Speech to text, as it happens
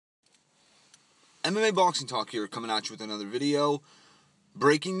MMA Boxing Talk here, coming at you with another video.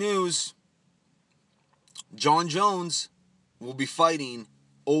 Breaking news: Jon Jones will be fighting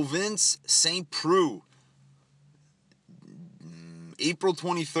Ovince St. Preux April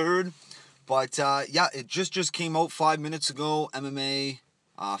 23rd. But yeah, it just came out 5 minutes ago. MMA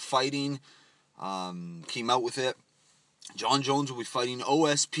Fighting came out with it. Jon Jones will be fighting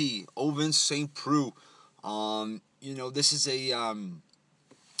OSP, Ovince St. Preux. This is a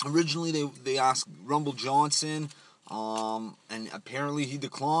originally they asked Rumble Johnson, and apparently he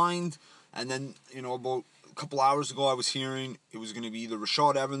declined. And then, about a couple hours ago, I was hearing it was going to be either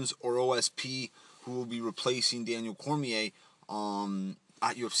Rashad Evans or OSP who will be replacing Daniel Cormier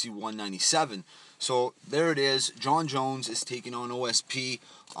at UFC 197. So there it is. Jon Jones is taking on OSP.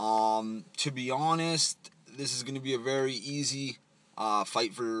 To be honest, this is going to be a very easy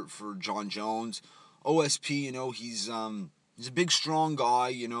fight for Jon Jones. OSP, he's a big, strong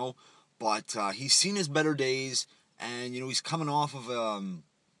guy, but he's seen his better days, and, he's coming off of,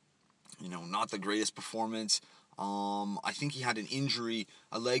 not the greatest performance. I think he had an injury,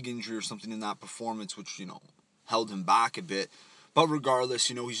 a leg injury or something in that performance, which, held him back a bit. But regardless,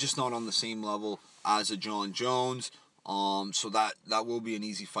 he's just not on the same level as a Jon Jones. So that will be an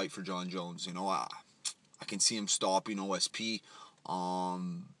easy fight for Jon Jones. I can see him stopping OSP.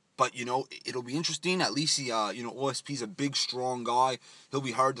 But, it'll be interesting. At least OSP's a big, strong guy. He'll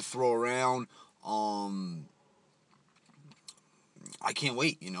be hard to throw around. I can't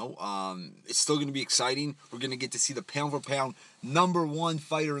wait, It's still going to be exciting. We're going to get to see the pound-for-pound #1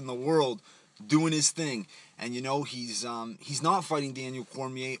 fighter in the world doing his thing. And, he's not fighting Daniel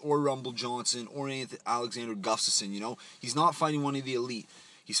Cormier or Rumble Johnson or Alexander Gustafsson, He's not fighting one of the elite.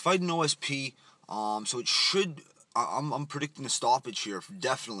 He's fighting OSP. So it should... I'm predicting a stoppage here,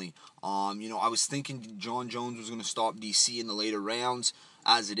 definitely. I was thinking Jon Jones was going to stop DC in the later rounds,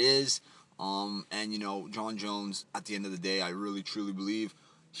 as it is. And, Jon Jones, at the end of the day, I really, truly believe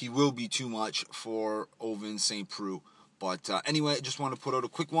he will be too much for Ovince St. Preux. But anyway, I just want to put out a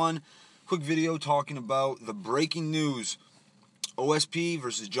quick video talking about the breaking news. OSP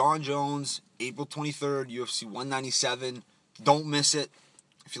versus Jon Jones, April 23rd, UFC 197. Don't miss it.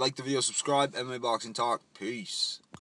 If you like the video, subscribe. MMA Boxing Talk. Peace.